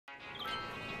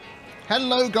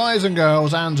Hello guys and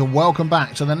girls, and welcome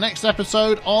back to the next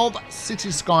episode of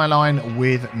Cities Skyline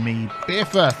with me,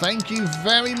 Biffa. Thank you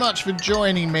very much for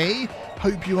joining me.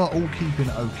 Hope you are all keeping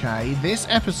okay. This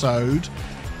episode,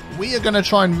 we are going to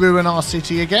try and ruin our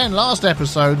city again. Last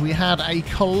episode, we had a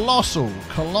colossal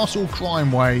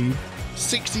crime wave.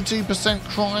 62%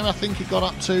 crime, I think it got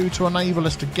up to enable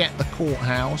us to get the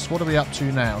courthouse. What are we up to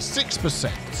now?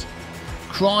 6%.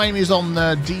 Crime is on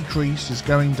the decrease, is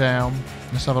going down.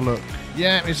 Let's have a look.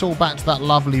 Yeah, it's all back to that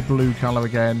lovely blue colour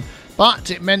again.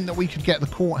 But it meant that we could get the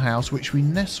courthouse, which we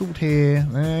nestled here.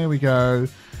 There we go.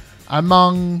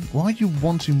 Among... Why are you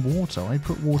wanting water? I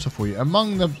put water for you.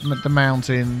 Among the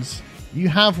mountains, you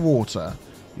have water.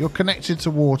 You're connected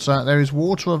to water. There is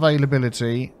water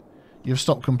availability. You've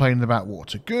stopped complaining about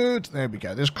water. Good. There we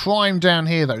go. There's crime down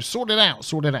here, though. Sort it out.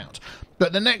 Sort it out.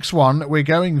 But the next one that we're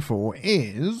going for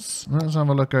is... Let's have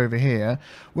a look over here.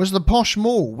 Was the posh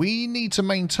mall. We need to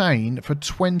maintain for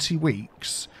 20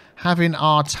 weeks having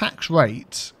our tax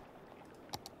rate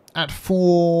at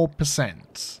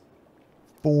 4%.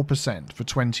 4% for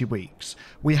 20 weeks.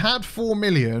 We had 4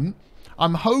 million.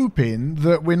 I'm hoping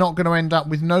that we're not going to end up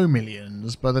with no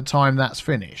millions by the time that's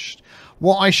finished.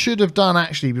 What I should have done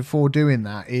actually before doing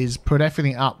that is put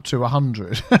everything up to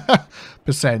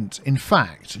 100%. In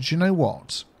fact, do you know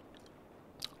what?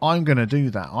 I'm going to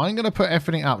do that. I'm going to put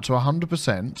everything up to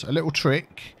 100%. A little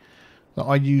trick that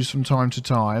I use from time to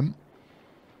time.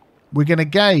 We're going to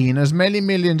gain as many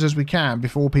millions as we can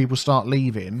before people start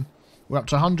leaving. We're up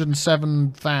to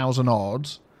 107,000 odd.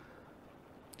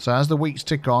 So as the weeks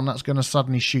tick on, that's going to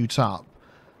suddenly shoot up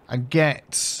and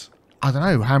get... I don't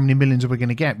know how many millions are we going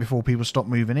to get before people stop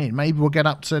moving in. Maybe we'll get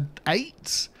up to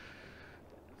 8.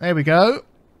 There we go.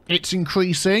 It's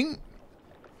increasing.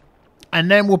 And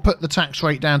then we'll put the tax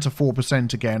rate down to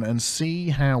 4% again and see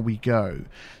how we go.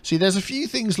 See, there's a few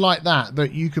things like that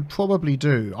that you could probably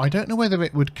do. I don't know whether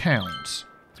it would count.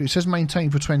 So it says maintain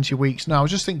for 20 weeks. No, I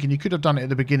was just thinking you could have done it at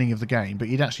the beginning of the game, but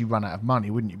you'd actually run out of money,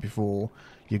 wouldn't you, before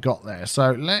you got there.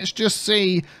 So let's just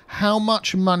see how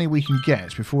much money we can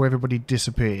get before everybody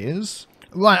disappears.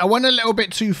 Right, I went a little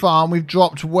bit too far and we've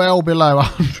dropped well below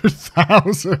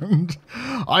 100,000.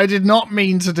 I did not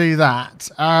mean to do that.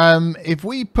 If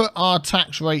we put our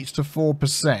tax rates to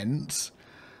 4%,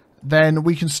 then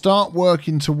we can start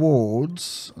working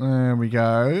towards... There we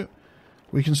go.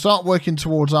 We can start working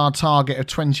towards our target of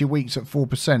 20 weeks at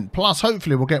 4%. Plus,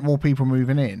 hopefully, we'll get more people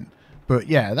moving in. But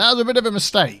yeah, that was a bit of a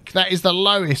mistake. That is the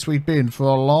lowest we've been for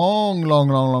a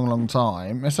long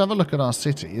time. Let's have a look at our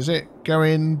city. Is it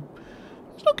going...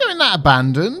 It's not going that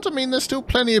abandoned. I mean, there's still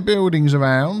plenty of buildings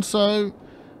around, so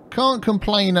can't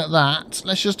complain at that.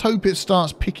 Let's just hope it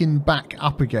starts picking back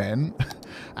up again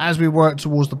as we work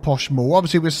towards the posh mall.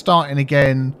 Obviously, we're starting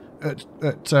again at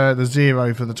the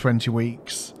 0 for the 20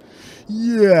 weeks.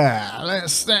 Yeah,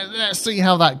 let's see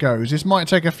how that goes. This might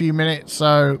take a few minutes,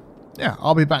 so... Yeah,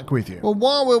 I'll be back with you. Well,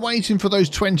 while we're waiting for those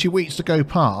 20 weeks to go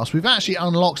past, we've actually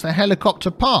unlocked the helicopter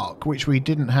park, which we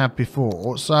didn't have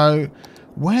before. So,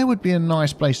 where would be a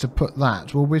nice place to put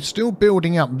that? Well, we're still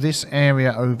building up this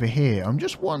area over here. I'm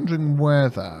just wondering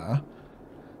whether...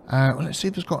 well, let's see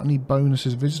if it's got any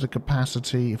bonuses, visitor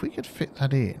capacity. If we could fit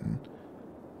that in...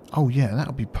 Oh, yeah, that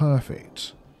would be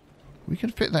perfect. We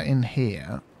could fit that in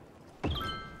here.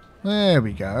 There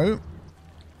we go.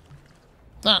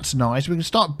 That's nice. We can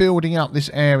start building up this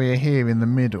area here in the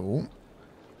middle.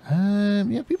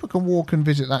 Yeah, people can walk and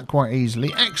visit that quite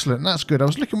easily. Excellent, that's good. I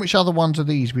was looking which other ones of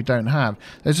these we don't have.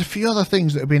 There's a few other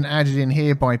things that have been added in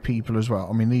here by people as well.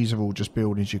 I mean, these are all just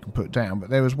buildings you can put down. But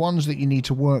there was ones that you need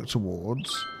to work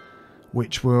towards,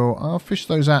 which will... I'll fish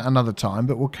those out another time,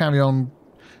 but we'll carry on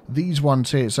these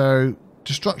ones here. So,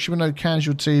 destruction with no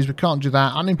casualties. We can't do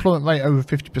that. Unemployment rate over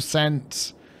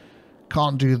 50%.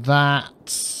 Can't do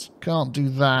that. Can't do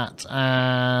that.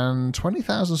 And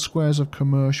 20,000 squares of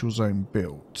commercial zone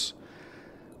built.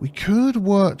 We could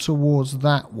work towards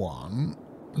that one.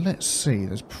 Let's see.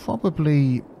 There's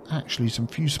probably actually some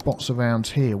few spots around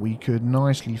here we could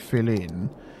nicely fill in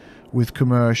with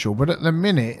commercial. But at the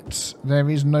minute, there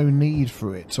is no need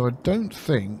for it. So I don't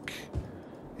think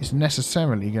it's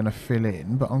necessarily going to fill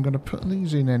in. But I'm going to put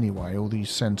these in anyway, all these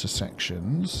centre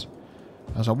sections.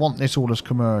 As I want this all as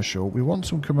commercial. We want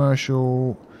some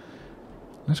commercial...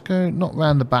 Let's go not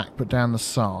round the back but down the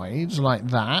sides like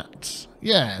that.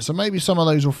 Yeah, so maybe some of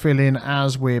those will fill in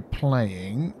as we're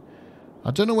playing.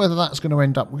 I don't know whether that's going to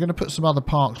end up... We're going to put some other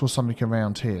parks or something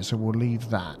around here, so we'll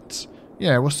leave that.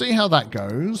 Yeah, we'll see how that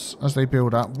goes as they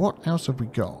build up. What else have we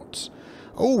got?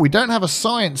 Oh, we don't have a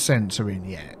science centre in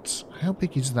yet. How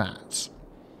big is that?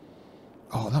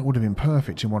 Oh, that would have been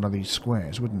perfect in one of these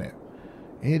squares, wouldn't it?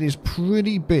 It is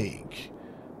pretty big.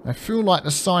 I feel like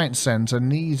the science centre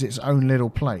needs its own little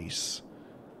place.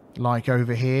 Like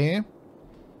over here.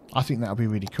 I think that'll be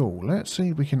really cool. Let's see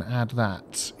if we can add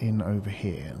that in over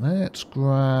here. Let's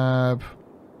grab...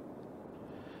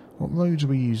 What roads are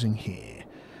we using here?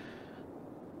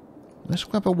 Let's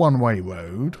grab a one-way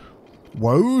road.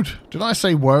 Woad? Did I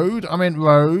say woad? I meant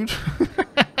road.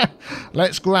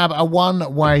 Let's grab a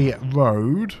one-way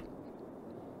road.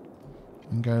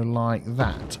 And go like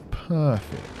that.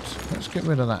 Perfect. Let's get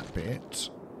rid of that bit.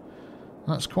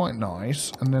 That's quite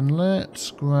nice. And then let's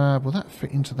grab... Will that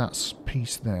fit into that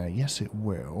piece there? Yes, it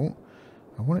will.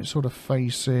 I want it sort of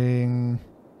facing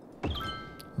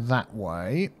that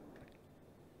way.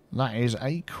 That is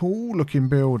a cool looking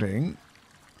building.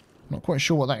 Not quite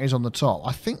sure what that is on the top.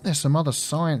 I think there's some other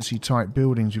sciencey type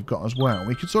buildings we've got as well.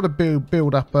 We could sort of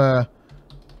build up a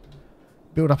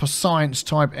science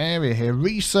type area here.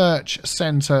 Research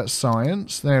Centre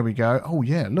Science. There we go. Oh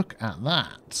yeah, look at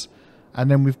that. And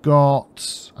then we've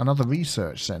got another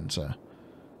research centre.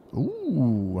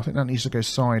 Ooh, I think that needs to go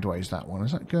sideways, that one.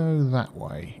 Does that go that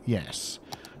way? Yes.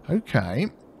 Okay.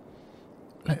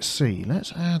 Let's see.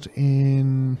 Let's add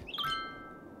in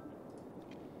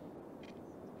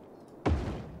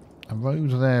a road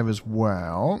there as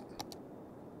well.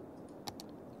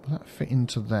 Will that fit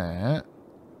into there?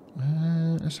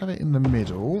 Let's have it in the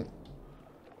middle.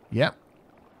 Yep.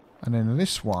 And then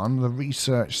this one, the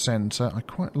research centre. I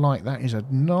quite like that. Is a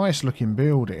nice looking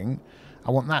building.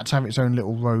 I want that to have its own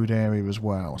little road area as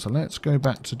well. So let's go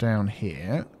back to down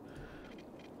here.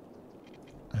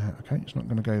 Okay, it's not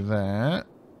going to go there.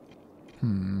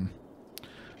 I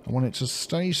want it to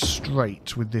stay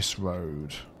straight with this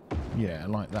road. Yeah,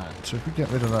 like that. So if we get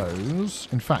rid of those...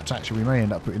 In fact, actually, we may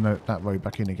end up putting that road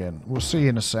back in again. We'll see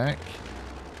in a sec.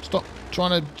 Stop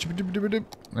trying to...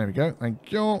 There we go.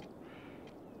 Thank you.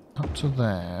 Up to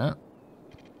there.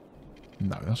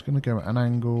 No, that's going to go at an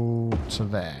angle to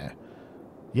there.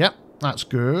 Yep, that's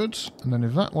good. And then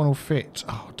if that one will fit...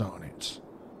 Oh, darn it.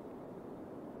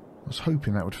 I was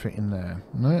hoping that would fit in there.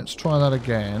 Let's try that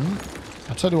again.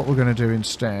 I'll tell you what we're going to do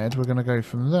instead. We're going to go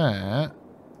from there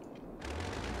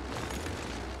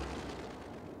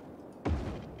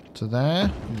to there.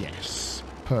 Yes.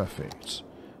 Perfect.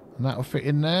 And that'll fit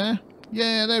in there.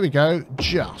 Yeah, there we go.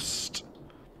 Just.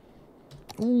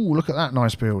 Ooh, look at that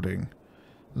nice building.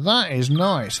 That is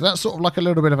nice. That's sort of like a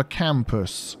little bit of a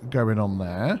campus going on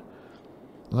there.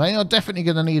 They are definitely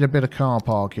going to need a bit of car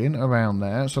parking around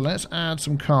there. So let's add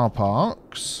some car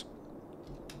parks.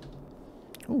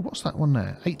 Oh, what's that one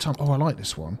there? 8 times. Oh, I like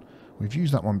this one. We've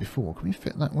used that one before. Can we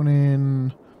fit that one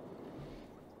in?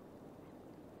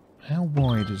 How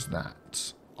wide is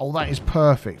that? Oh, that is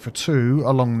perfect for 2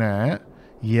 along there.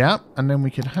 Yep. And then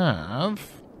we could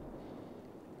have...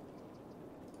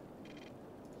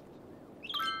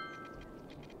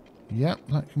 Yep,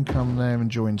 that can come there and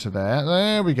join to there.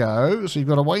 There we go. So you've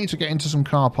got a way to get into some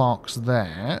car parks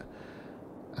there.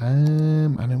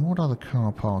 And then what other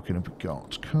car parking have we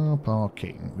got? Car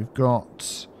parking. We've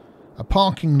got a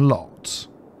parking lot.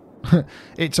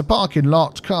 It's a parking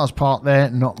lot. Cars parked there.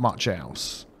 Not much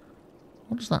else.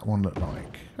 What does that one look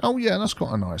like? Oh, yeah, that's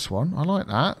quite a nice one. I like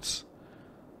that.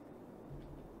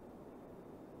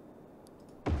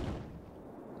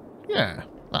 Yeah.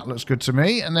 That looks good to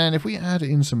me. And then if we add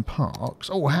in some parks...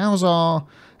 Oh, how's our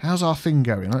thing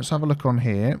going? Let's have a look on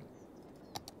here.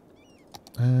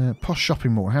 Posh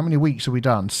Shopping Mall. How many weeks have we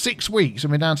done? 6 weeks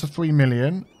and we're down to 3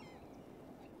 million.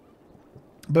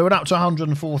 But we're up to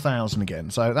 104,000 again.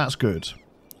 So that's good.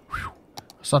 Whew.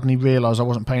 I suddenly realised I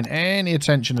wasn't paying any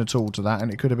attention at all to that.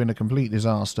 And it could have been a complete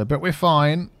disaster. But we're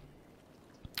fine.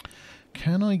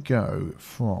 Can I go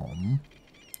from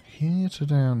here to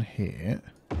down here?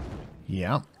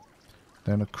 Yeah.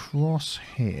 Then across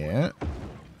here.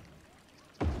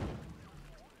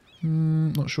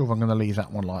 Not sure if I'm going to leave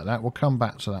that one like that. We'll come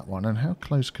back to that one. And how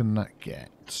close can that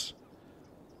get?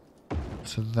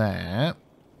 To there.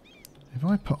 If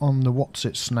I put on the what's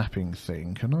it snapping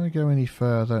thing, can I go any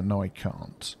further? No, I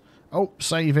can't. Oh,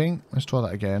 saving. Let's try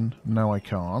that again. No, I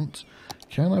can't.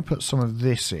 Can I put some of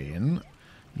this in?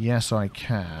 Yes, I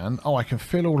can. Oh, I can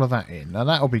fill all of that in. Now,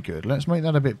 that'll be good. Let's make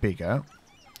that a bit bigger.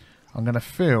 I'm going to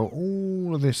fill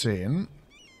all of this in.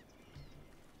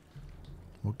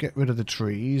 We'll get rid of the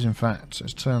trees. In fact,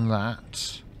 let's turn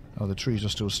that. Oh, the trees will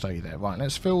still stay there. Right,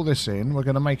 let's fill this in. We're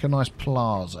going to make a nice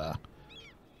plaza.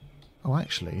 Oh,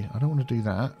 actually, I don't want to do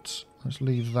that. Let's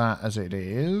leave that as it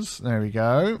is. There we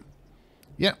go.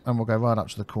 Yep, and we'll go right up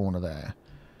to the corner there.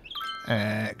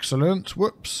 Excellent.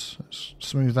 Whoops. Let's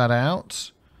smooth that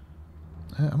out.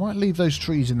 I might leave those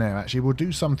trees in there, actually. We'll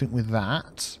do something with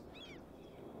that.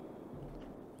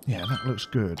 Yeah, that looks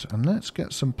good. And let's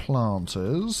get some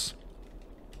planters.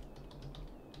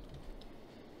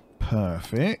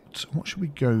 Perfect. What should we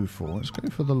go for? Let's go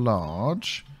for the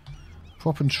large.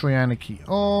 Prop and tree anarchy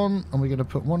on. And we're going to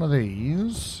put one of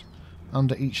these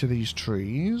under each of these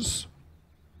trees.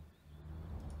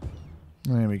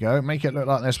 There we go. Make it look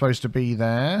like they're supposed to be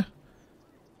there.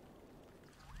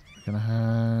 We're going to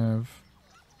have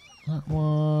that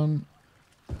one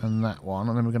and that one.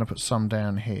 And then we're going to put some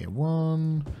down here.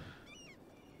 1,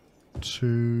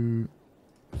 2,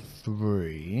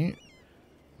 3.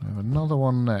 We have another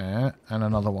one there and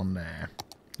another one there.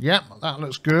 Yep, that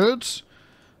looks good.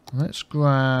 Let's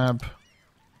grab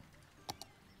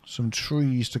some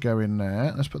trees to go in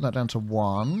there. Let's put that down to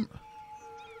 1.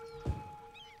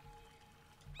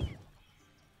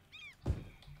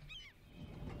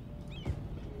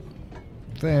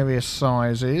 Various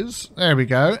sizes. There we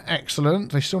go.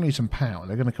 Excellent. They still need some power.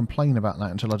 They're going to complain about that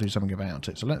until I do something about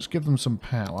it. So let's give them some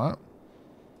power.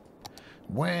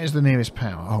 Where's the nearest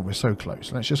power? Oh, we're so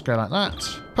close. Let's just go like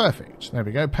that. Perfect. There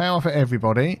we go. Power for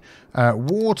everybody.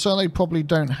 Water they probably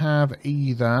don't have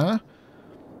either.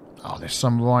 Oh, there's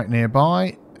some right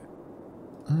nearby.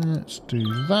 Let's do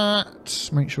that.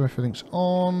 Make sure everything's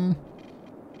on.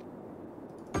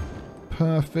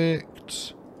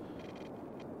 Perfect.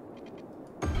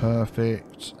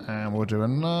 Perfect. And we'll do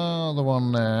another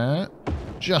one there.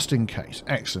 Just in case.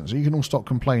 Excellent. So you can all stop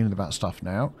complaining about stuff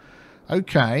now.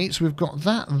 Okay, so we've got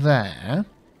that there.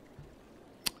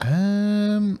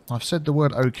 I've said the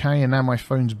word okay, and now my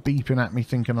phone's beeping at me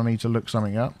thinking I need to look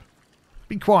something up.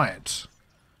 Be quiet.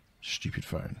 Stupid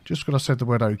phone. Just because I said the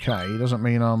word okay doesn't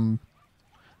mean I'm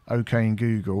okay in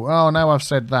Google. Oh, now I've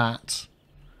said that.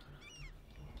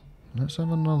 Let's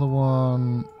have another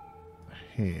one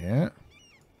here.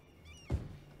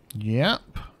 Yep.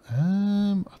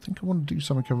 I think I want to do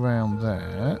something around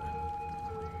there.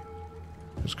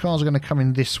 Because cars are going to come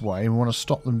in this way and we want to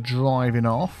stop them driving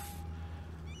off.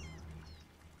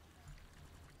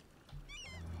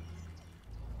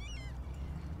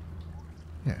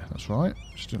 Yeah, that's right.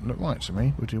 Just didn't look right to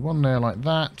me. We'll do one there like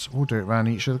that. We'll do it around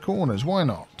each of the corners. Why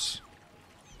not?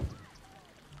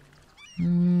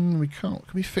 We can't.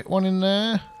 Can we fit one in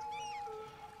there?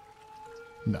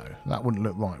 No, that wouldn't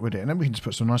look right, would it? And then we can just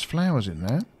put some nice flowers in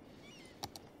there.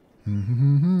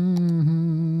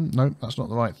 Nope, that's not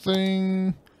the right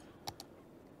thing.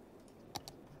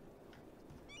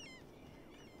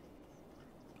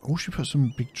 Or should we put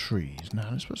some big trees? No,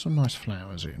 let's put some nice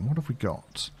flowers in. What have we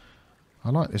got?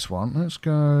 I like this one. Let's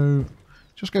go...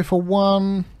 Just go for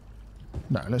one.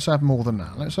 No, let's have more than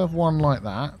that. Let's have one like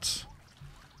that.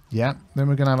 Yeah, then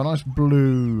we're going to have a nice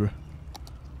blue...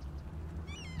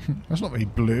 That's not really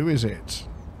blue, is it?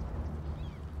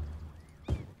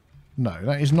 No,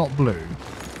 that is not blue.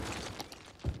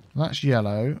 That's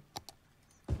yellow.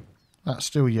 That's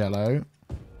still yellow.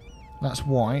 That's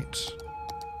white.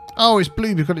 Oh, it's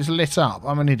blue because it's lit up.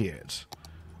 I'm an idiot.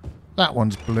 That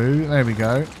one's blue. There we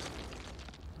go.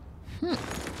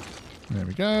 There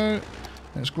we go.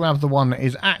 Let's grab the one that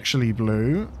is actually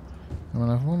blue. I'm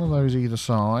going to have one of those either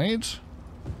side.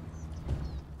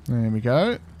 There we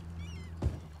go.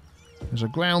 There's a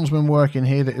groundsman working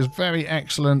here that is very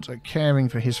excellent at caring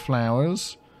for his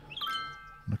flowers.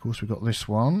 And of course we've got this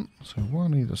one. So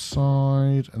one either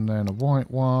side and then a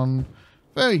white one.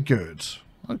 Very good.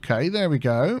 Okay, there we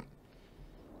go.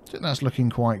 I think that's looking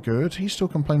quite good. He's still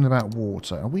complaining about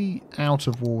water. Are we out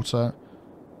of water?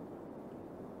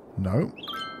 No.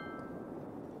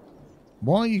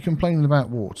 Why are you complaining about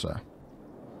water?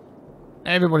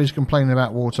 Everybody's complaining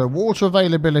about water. Water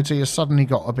availability has suddenly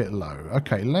got a bit low.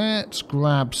 Okay, let's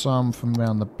grab some from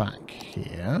around the back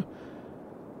here.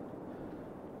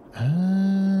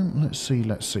 Let's see,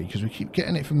 because we keep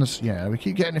getting it from the... Yeah, we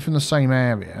keep getting it from the same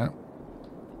area.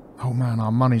 Oh man,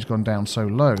 our money's gone down so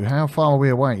low. How far are we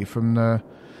away from the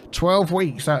 12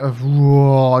 weeks out of...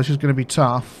 Whoa, this is going to be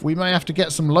tough. We may have to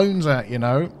get some loans out, you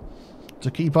know,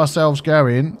 to keep ourselves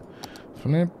going.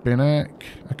 Flipping heck.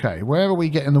 Okay, where are we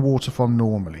getting the water from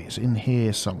normally? It's in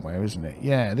here somewhere, isn't it?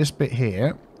 Yeah, this bit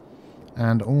here.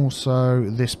 And also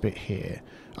this bit here.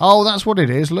 Oh, that's what it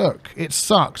is. Look, it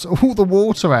sucks all the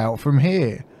water out from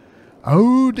here.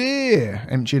 Oh dear.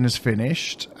 Emptying is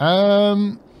finished.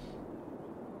 Right,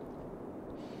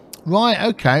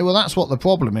 okay. Well, that's what the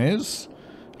problem is.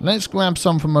 Let's grab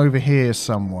some from over here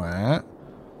somewhere.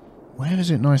 Where is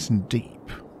it nice and deep?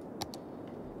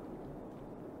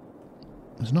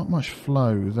 There's not much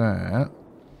flow there.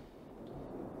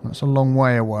 That's a long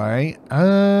way away.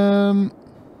 Can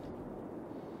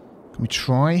we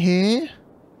try here?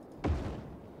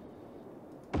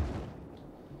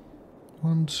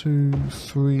 1, 1, 2,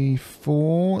 3,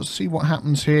 4. Let's see what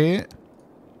happens here.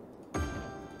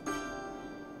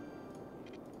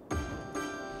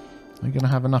 We're going to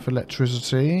have enough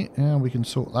electricity. Yeah, we can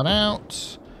sort that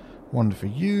out. One for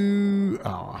you.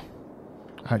 Ah.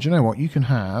 Do you know what? You can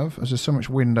have, as there's so much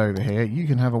wind over here, you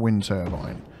can have a wind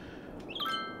turbine.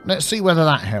 Let's see whether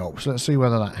that helps. Let's see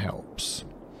whether that helps.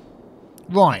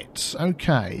 Right.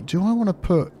 Okay. Do I want to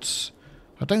put...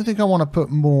 I don't think I want to put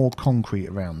more concrete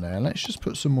around there. Let's just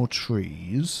put some more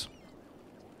trees.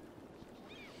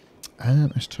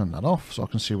 And let's turn that off so I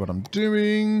can see what I'm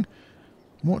doing.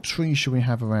 What trees should we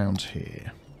have around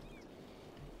here?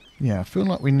 Yeah, I feel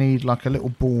like we need like a little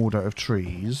border of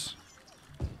trees.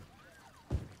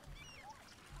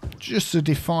 Just to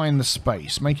define the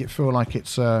space. Make it feel like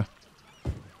it's a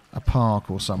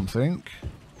park or something.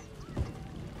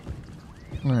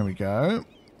 There we go.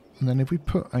 And then if we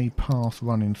put a path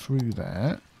running through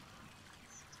there...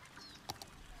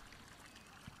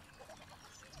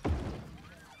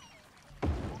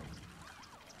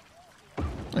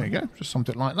 There you go, just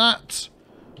something like that.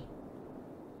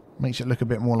 Makes it look a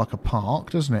bit more like a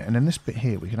park, doesn't it? And then this bit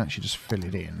here, we can actually just fill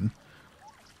it in.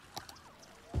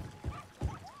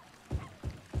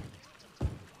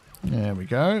 There we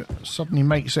go. Suddenly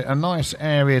makes it a nice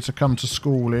area to come to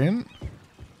school in.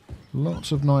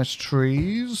 Lots of nice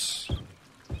trees.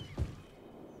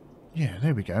 Yeah,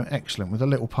 there we go. Excellent, with a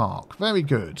little park. Very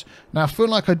good. Now, I feel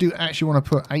like I do actually want to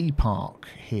put a park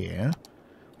here.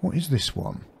 What is this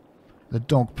one? The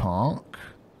dog park.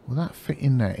 Will that fit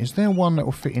in there? Is there one that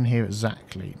will fit in here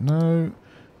exactly? No.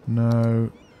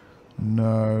 No.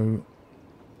 No.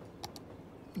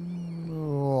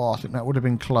 Oh, I think that would have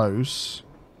been close.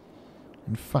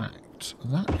 In fact,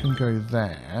 that can go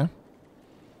there.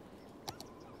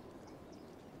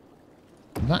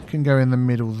 That can go in the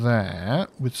middle there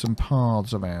with some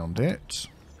paths around it.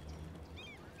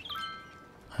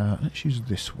 Let's use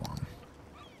this one.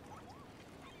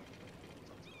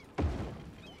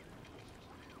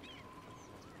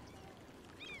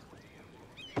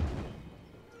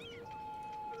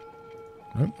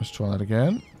 Oh, let's try that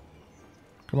again.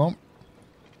 Come on.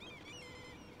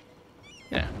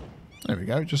 Yeah. There we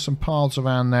go. Just some paths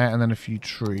around there and then a few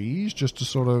trees just to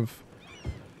sort of...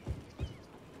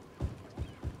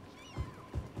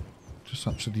 Just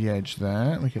up to the edge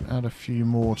there. We can add a few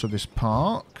more to this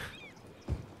park.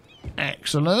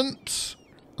 Excellent.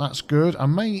 That's good. I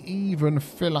may even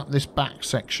fill up this back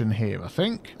section here, I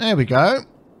think. There we go.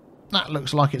 That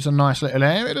looks like it's a nice little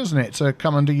area, doesn't it, to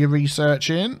come and do your research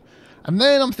in. And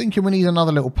then I'm thinking we need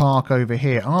another little park over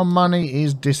here. Our money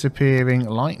is disappearing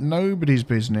like nobody's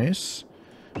business.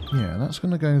 Yeah, that's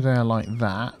going to go there like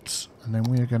that. And then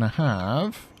we're going to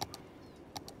have...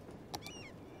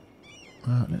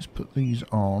 let's put these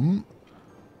on.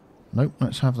 Nope,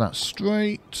 let's have that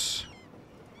straight.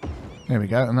 There we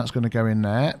go, and that's going to go in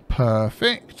there.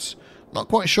 Perfect. Not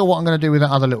quite sure what I'm going to do with that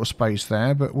other little space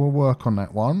there, but we'll work on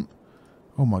that one.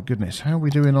 Oh my goodness, how are we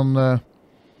doing on the...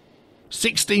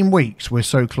 16 weeks, we're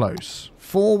so close.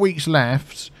 4 weeks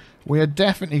left. We are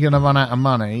definitely going to run out of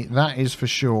money, that is for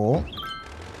sure.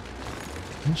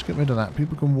 Let's get rid of that.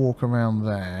 People can walk around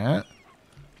there.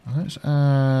 Let's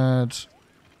add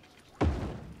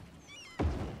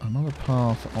another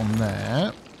path on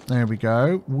there. There we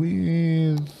go.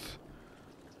 With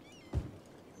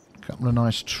a couple of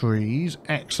nice trees.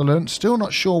 Excellent. Still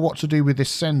not sure what to do with this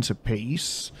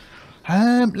centerpiece.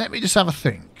 Let me just have a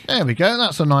think. There we go.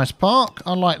 That's a nice park.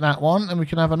 I like that one. And we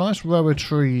can have a nice row of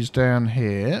trees down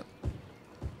here.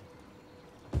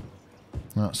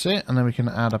 That's it. And then we can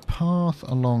add a path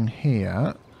along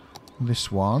here.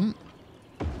 This one.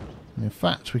 And in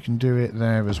fact, we can do it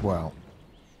there as well.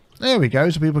 There we go.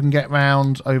 So people can get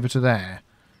round over to there.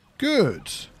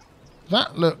 Good.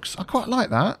 That looks... I quite like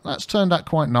that. That's turned out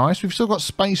quite nice. We've still got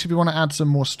space if you want to add some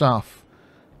more stuff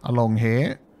along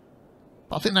here.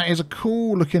 I think that is a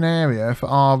cool looking area for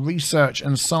our research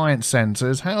and science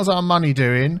centres. How's our money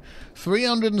doing?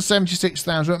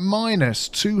 376,000 at minus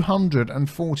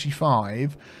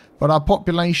 245. But our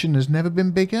population has never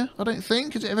been bigger, I don't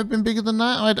think. Has it ever been bigger than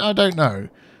that? I don't know.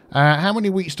 How many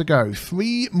weeks to go?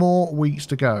 3 more weeks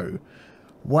to go.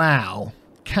 Wow.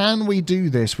 Can we do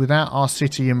this without our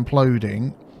city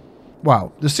imploding?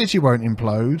 Well, the city won't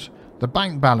implode. The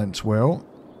bank balance will.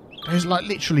 There's like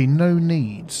literally no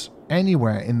needs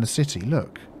anywhere in the city.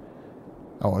 Look.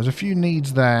 Oh, there's a few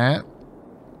needs there.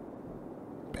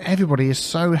 But everybody is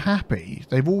so happy.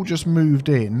 They've all just moved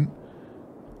in.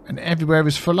 And everywhere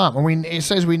is full up. I mean, it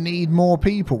says we need more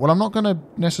people. Well, I'm not going to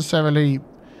necessarily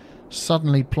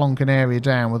suddenly plonk an area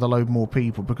down with a load more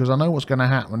people. Because I know what's going to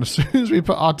happen. As soon as we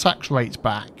put our tax rates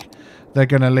back, they're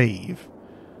going to leave.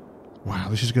 Wow,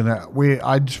 this is gonna... We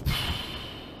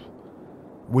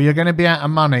are going to be out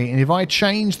of money, and if I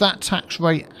change that tax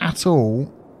rate at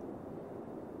all,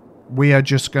 we are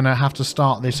just going to have to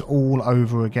start this all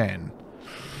over again.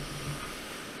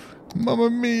 Mamma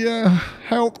mia,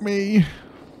 help me.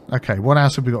 Okay, what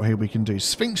else have we got here we can do?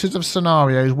 Sphinxes of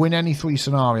scenarios, win any 3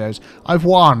 scenarios. I've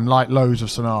won, like, loads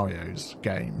of scenarios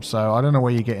games, so I don't know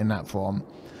where you're getting that from.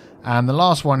 And the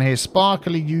last one here,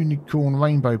 Sparkly Unicorn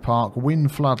Rainbow Park, win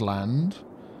Floodland.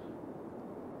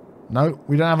 No,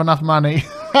 we don't have enough money.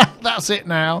 That's it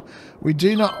now. We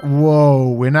do not... Whoa,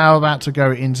 we're now about to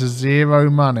go into 0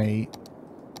 money.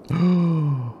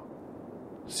 0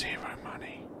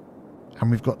 money. And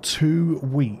we've got 2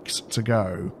 weeks to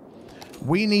go.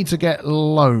 We need to get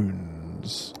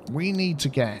loans. We need to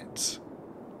get...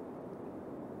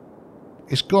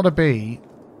 It's got to be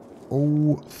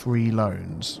all 3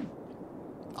 loans.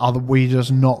 Are we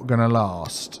just not going to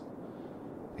last?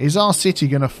 Is our city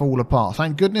going to fall apart?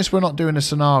 Thank goodness we're not doing a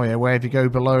scenario where if you go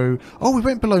below... Oh, we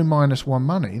went below -1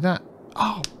 money. That...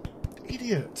 Oh,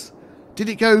 idiot. Did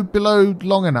it go below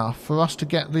long enough for us to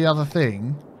get the other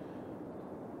thing?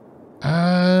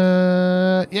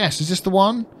 Yes, is this the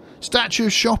one? Statue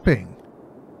of Shopping.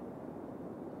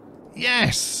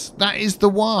 Yes, that is the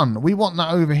one. We want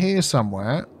that over here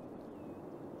somewhere.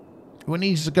 We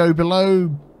need to go below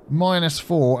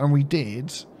 -4, and we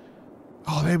did.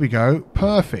 Oh, there we go.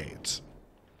 Perfect.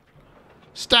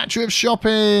 Statue of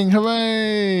Shopping.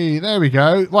 Hooray. There we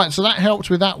go. Right, so that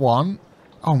helped with that one.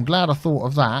 Oh, I'm glad I thought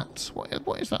of that.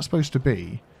 What is that supposed to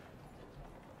be?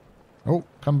 Oh,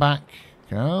 come back.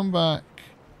 Come back.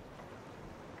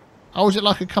 Oh, is it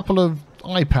like a couple of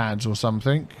iPads or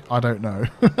something? I don't know.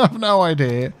 I have no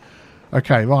idea.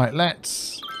 Okay, right.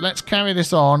 Let's carry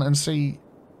this on and see...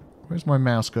 Where's my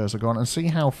mouse cursor gone? And see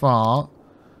how far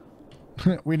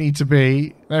we need to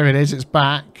be. There it is. It's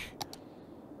back.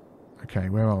 Okay,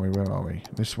 where are we? Where are we?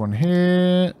 This one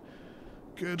here.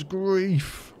 Good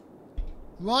grief.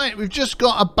 Right, we've just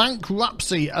got a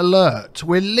bankruptcy alert.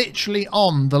 We're literally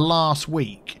on the last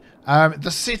week.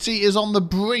 The city is on the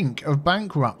brink of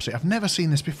bankruptcy. I've never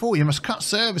seen this before. You must cut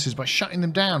services by shutting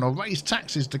them down or raise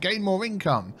taxes to gain more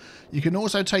income. You can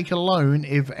also take a loan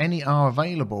if any are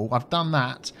available. I've done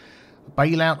that.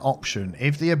 Bailout option.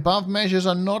 If the above measures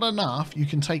are not enough, you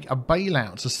can take a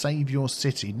bailout to save your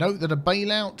city. Note that a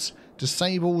bailout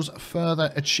disables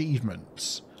further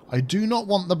achievements. I do not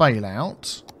want the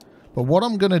bailout, but what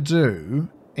I'm going to do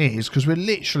is, because we're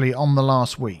literally on the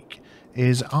last week,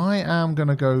 is I am going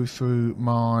to go through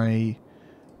my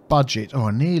budget. Oh,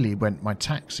 I nearly went my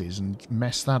taxes and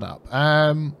messed that up.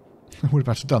 I would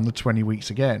have had to done the 20 weeks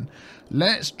again.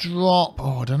 Let's drop...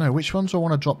 Oh, I don't know. Which ones do I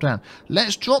want to drop down?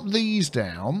 Let's drop these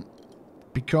down.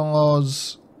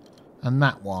 Because... And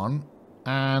that one.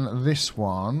 And this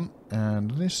one.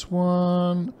 And this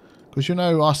one. Because, you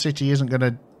know, our city isn't going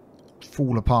to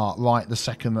fall apart right the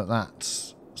second that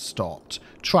that's stopped.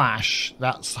 Trash.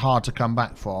 That's hard to come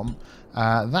back from.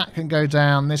 That can go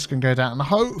down. This can go down. And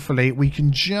hopefully we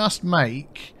can just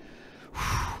make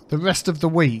the rest of the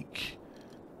week...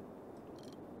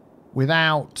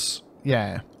 without,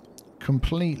 yeah,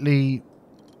 completely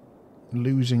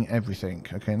losing everything.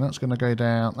 Okay, and that's going to go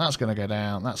down, that's going to go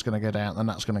down, that's going to go down, and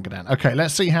that's going to go down. Okay,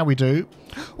 let's see how we do.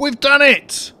 We've done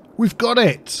it! We've got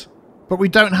it! But we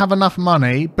don't have enough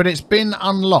money, but it's been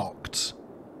unlocked.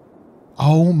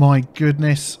 Oh my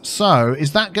goodness. So,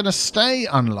 is that going to stay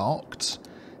unlocked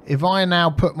if I now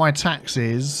put my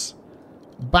taxes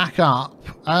back up?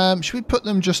 Should we put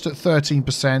them just at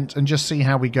 13% and just see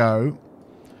how we go?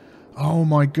 Oh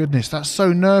my goodness, that's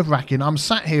so nerve-wracking. I'm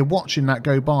sat here watching that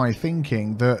go by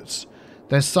thinking that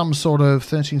there's some sort of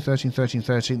 13, 13, 13,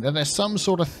 13, that there's some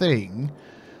sort of thing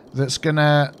that's going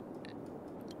to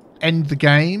end the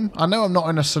game. I know I'm not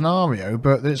in a scenario,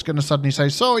 but it's going to suddenly say,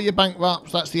 sorry, you're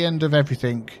bankrupt, that's the end of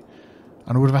everything.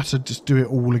 And I would have had to just do it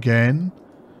all again.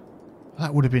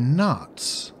 That would have been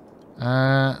nuts.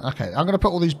 Okay, I'm going to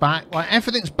put all these back. Right,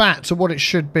 everything's back to what it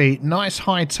should be. Nice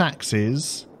high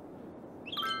taxes.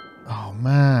 Oh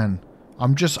man,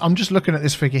 I'm just looking at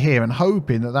this figure here and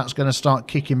hoping that that's going to start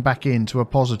kicking back into a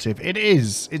positive. It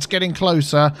is. It's getting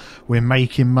closer. We're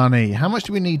making money. How much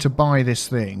do we need to buy this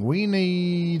thing? We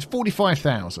need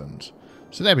 45,000.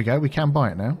 So there we go. We can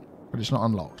buy it now, but it's not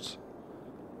unlocked.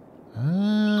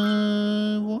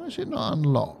 Why is it not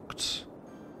unlocked?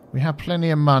 We have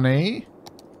plenty of money.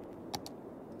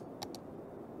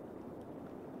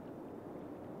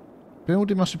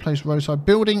 Building must be placed roadside.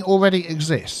 Building already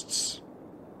exists.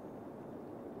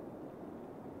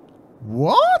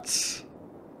 What?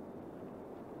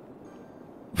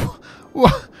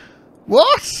 What?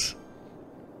 What?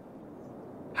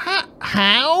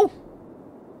 How?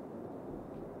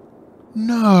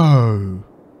 No.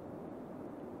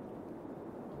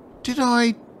 Did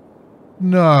I?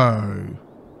 No.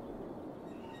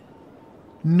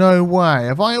 No way.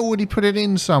 Have I already put it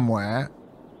in somewhere?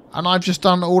 And I've just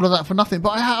done all of that for nothing.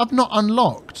 But I've not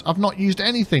unlocked. I've not used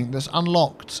anything that's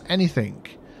unlocked anything.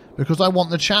 Because I want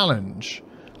the challenge.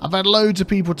 I've had loads of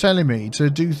people telling me to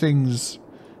do things,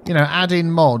 you know, add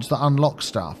in mods that unlock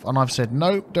stuff. And I've said,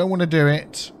 nope, don't want to do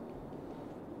it.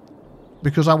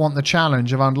 Because I want the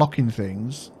challenge of unlocking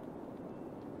things.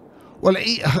 Well,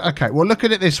 okay, well, look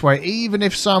at it this way. Even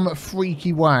if some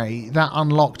freaky way that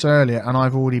unlocked earlier and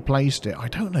I've already placed it, I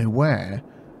don't know where.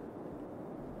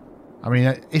 I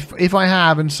mean, if I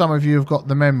have and some of you have got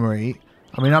the memory,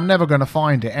 I mean, I'm never going to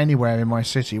find it anywhere in my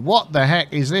city. What the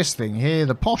heck is this thing here?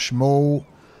 The Posh Mall.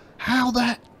 How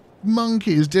the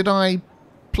monkeys did I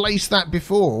place that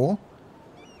before?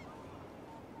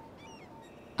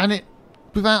 And it,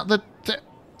 without the...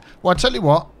 Well, I tell you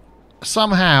what.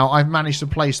 Somehow I've managed to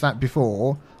place that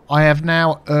before. I have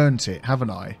now earned it,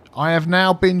 haven't I? I have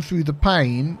now been through the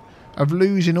pain of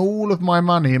losing all of my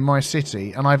money in my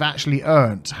city, and I've actually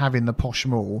earned having the Posh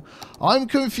Mall. I'm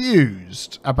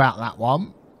confused about that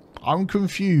one. I'm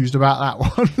confused about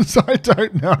that one, so I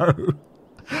don't know.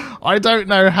 I don't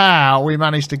know how we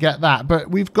managed to get that, but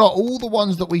we've got all the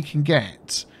ones that we can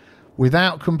get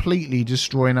without completely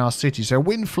destroying our city. So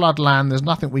Wind Floodland, there's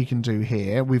nothing we can do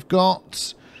here. We've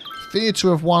got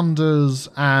Theatre of Wonders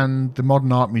and the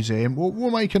Modern Art Museum.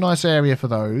 We'll make a nice area for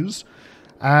those.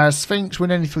 Sphinx,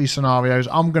 win any 3 scenarios.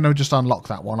 I'm going to just unlock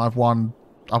that one. I've won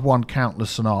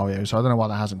countless scenarios, so I don't know why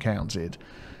that hasn't counted.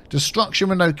 Destruction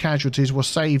with no casualties will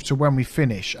save to when we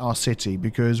finish our city,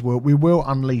 because we will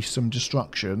unleash some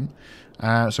destruction.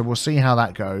 So we'll see how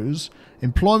that goes.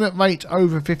 Employment rate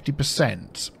over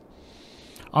 50%.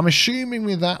 I'm assuming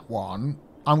with that one,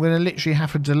 I'm going to literally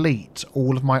have to delete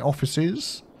all of my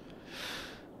offices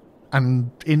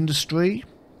and industry.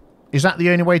 Is that the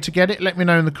only way to get it? Let me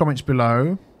know in the comments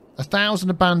below. 1,000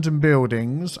 abandoned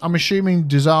buildings. I'm assuming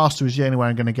disaster is the only way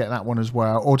I'm going to get that one as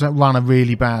well. Or don't run a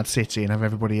really bad city and have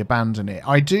everybody abandon it.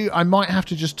 I might have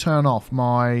to just turn off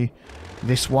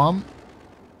this one.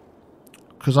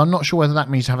 Because I'm not sure whether that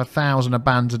means to have 1,000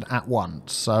 abandoned at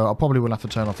once. So I probably will have to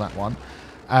turn off that one.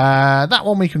 That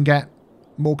one we can get.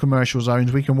 More commercial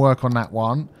zones. We can work on that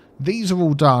one. These are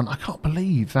all done. I can't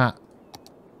believe that.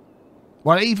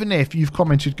 Well, even if you've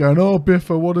commented going, oh,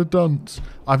 Biffa, what a dunce.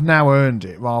 I've now earned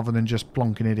it rather than just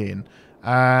plonking it in.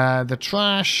 The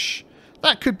trash,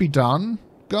 that could be done.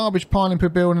 Garbage piling per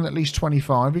building at least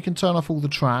 25. We can turn off all the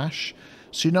trash.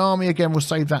 Tsunami, again, we'll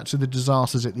save that to the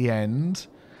disasters at the end.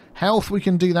 Health, we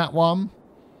can do that one.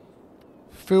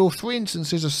 Fill 3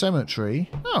 instances of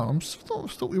cemetery. Oh, I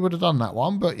thought we would have done that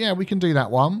one. But yeah, we can do that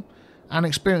one. And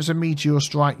experience a meteor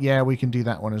strike. Yeah, we can do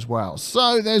that one as well.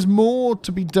 So there's more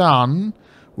to be done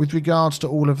with regards to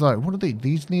all of those. What are these?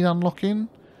 These need unlocking?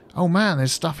 Oh man,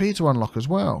 there's stuff here to unlock as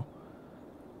well.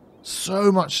 So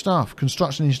much stuff.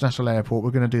 Construction International Airport.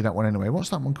 We're going to do that one anyway. What's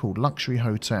that one called? Luxury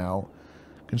Hotel.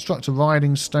 Construct a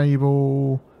riding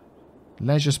stable.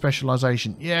 Leisure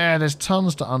specialisation. Yeah, there's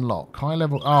tons to unlock. High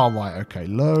level. Oh, right. Okay.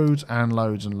 Loads and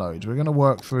loads and loads. We're going to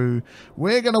work through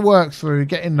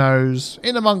getting those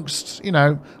in amongst, you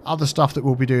know, other stuff that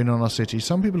we'll be doing on our city.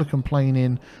 Some people are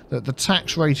complaining that the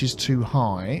tax rate is too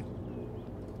high.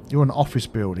 You're an office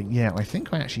building. Yeah, I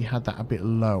think I actually had that a bit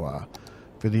lower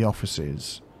for the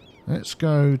offices. Let's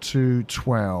go to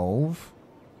 12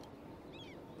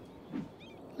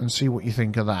 and see what you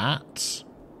think of that.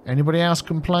 Anybody else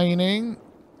complaining?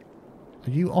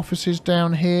 Are you offices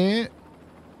down here?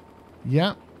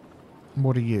 Yep.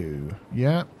 What are you?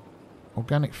 Yep.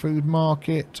 Organic food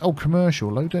market. Oh,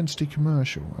 commercial. Low density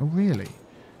commercial. Oh, really?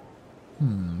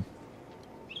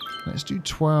 Let's do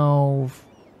 12.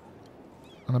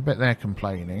 And I bet they're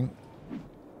complaining.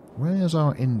 Where's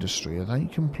our industry? Are they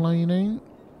complaining?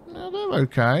 No, they're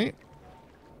okay.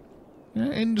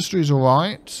 Yeah, industry's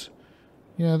alright.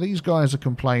 Yeah, these guys are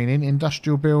complaining.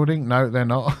 Industrial building. No, they're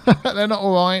not. They're not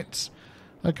alright.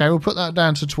 Okay, we'll put that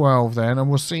down to 12 then, and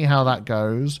we'll see how that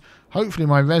goes. Hopefully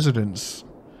my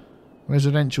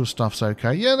residential stuff's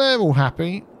okay. Yeah, they're all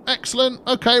happy. Excellent.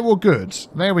 Okay, well, good.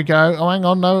 There we go. Oh, hang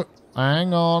on. No,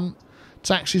 hang on.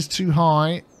 Tax is too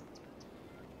high.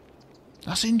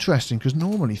 That's interesting, because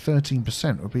normally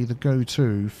 13% would be the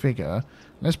go-to figure.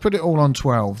 Let's put it all on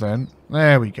 12 then.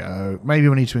 There we go. Maybe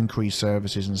we need to increase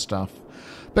services and stuff.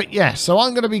 But yes, so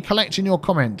I'm going to be collecting your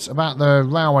comments about the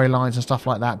railway lines and stuff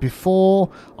like that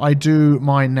before I do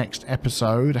my next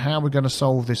episode, how we're going to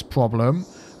solve this problem.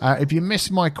 If you missed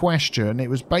my question, it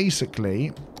was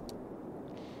basically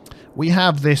we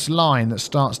have this line that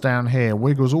starts down here,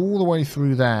 wiggles all the way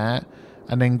through there,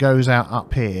 and then goes out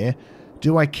up here.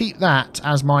 Do I keep that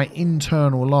as my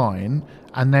internal line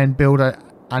and then build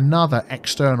another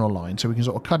external line so we can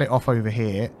sort of cut it off over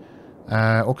here,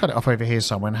 or cut it off over here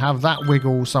somewhere and have that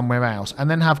wiggle somewhere else, and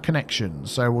then have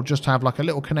connections? So we'll just have like a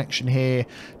little connection here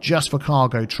just for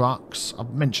cargo trucks.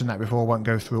 I've mentioned that before, I won't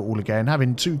go through it all again.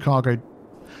 Having two cargo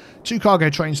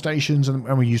train stations,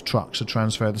 and we use trucks to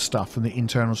transfer the stuff from the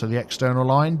internal to the external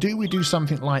line. Do we do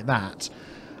something like that?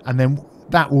 And then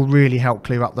that will really help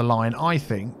clear up the line, I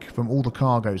think, from all the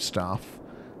cargo stuff.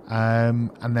 And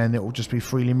then it will just be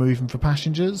freely moving for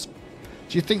passengers.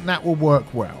 Do you think that will work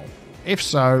well? If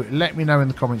so, let me know in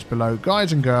the comments below.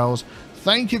 Guys and girls,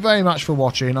 thank you very much for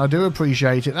watching. I do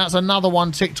appreciate it. That's another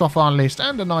one ticked off our list,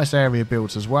 and a nice area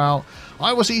built as well.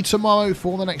 I will see you tomorrow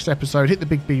for the next episode. Hit the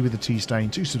big B with the T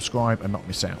stain to subscribe and not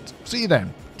miss out. See you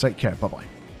then. Take care.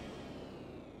 Bye-bye.